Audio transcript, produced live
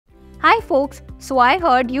Hi folks, so I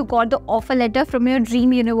heard you got the offer letter from your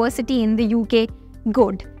dream university in the UK.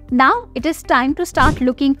 Good. Now it is time to start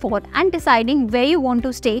looking for and deciding where you want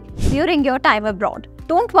to stay during your time abroad.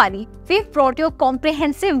 Don't worry, we've brought you a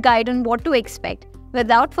comprehensive guide on what to expect.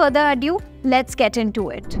 Without further ado, let's get into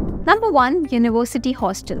it. Number 1. University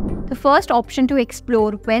Hostel. The first option to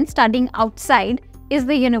explore when studying outside is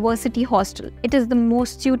the University Hostel. It is the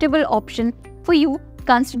most suitable option for you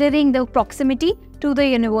considering the proximity to the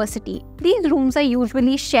university. These rooms are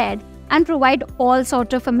usually shared and provide all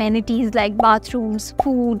sorts of amenities like bathrooms,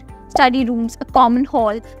 food, study rooms, a common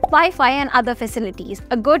hall, Wi-Fi and other facilities.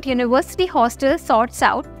 A good university hostel sorts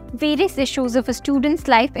out various issues of a student's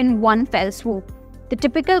life in one fell swoop. The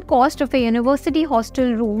typical cost of a university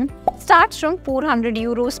hostel room starts from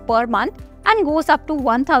 €400 per month and goes up to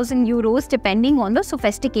 €1,000 depending on the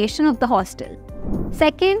sophistication of the hostel.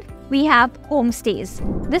 Second, we have homestays.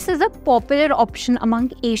 This is a popular option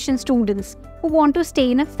among Asian students who want to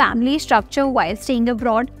stay in a family structure while staying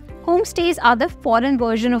abroad. Homestays are the foreign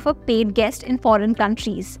version of a paid guest in foreign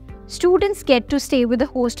countries. Students get to stay with the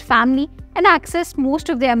host family and access most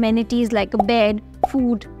of their amenities like a bed,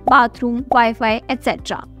 food, bathroom, Wi-Fi,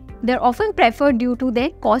 etc. They're often preferred due to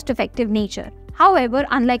their cost-effective nature. However,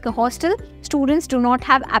 unlike a hostel, students do not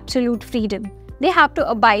have absolute freedom. They have to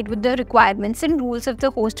abide with the requirements and rules of the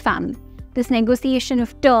host family. This negotiation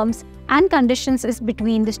of terms and conditions is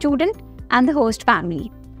between the student and the host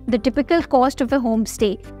family. The typical cost of a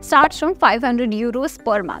homestay starts from €500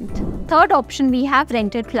 per month. Third option, we have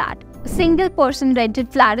rented flat. A single-person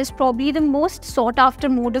rented flat is probably the most sought-after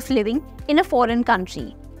mode of living in a foreign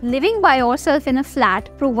country. Living by yourself in a flat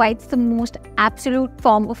provides the most absolute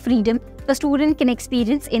form of freedom a student can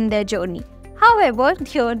experience in their journey. However,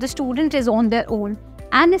 here the student is on their own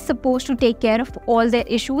and is supposed to take care of all their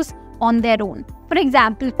issues on their own. For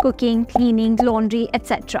example, cooking, cleaning, laundry,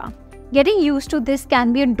 etc. Getting used to this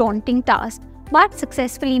can be a daunting task, but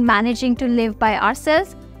successfully managing to live by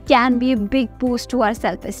ourselves can be a big boost to our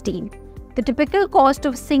self-esteem. The typical cost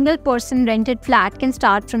of a single-person rented flat can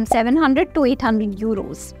start from €700 to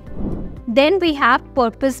 €800. Then we have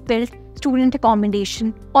purpose-built student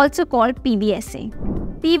accommodation, also called PBSA.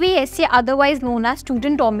 PBSA, otherwise known as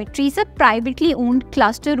student dormitories, are privately owned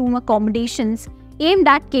cluster room accommodations aimed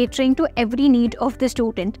at catering to every need of the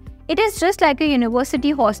student. It is just like a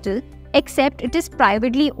university hostel, except it is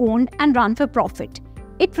privately owned and run for profit.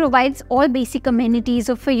 It provides all basic amenities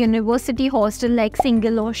of a university hostel like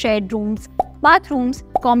single or shared rooms, bathrooms,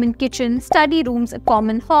 common kitchen, study rooms, a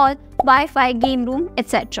common hall, Wi-Fi, game room,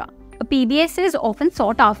 etc. A PBSA is often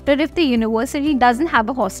sought after if the university doesn't have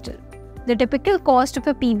a hostel. The typical cost of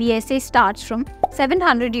a PBSA starts from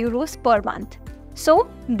 €700 per month. So,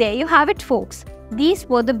 there you have it folks. These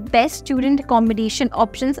were the best student accommodation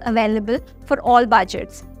options available for all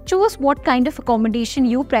budgets. Choose what kind of accommodation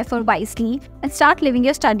you prefer wisely and start living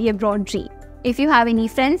your study abroad dream. If you have any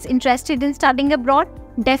friends interested in studying abroad,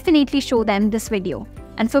 definitely show them this video.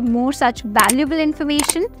 And for more such valuable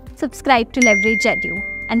information, subscribe to Leverage Edu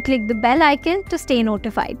and click the bell icon to stay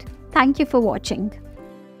notified. Thank you for watching.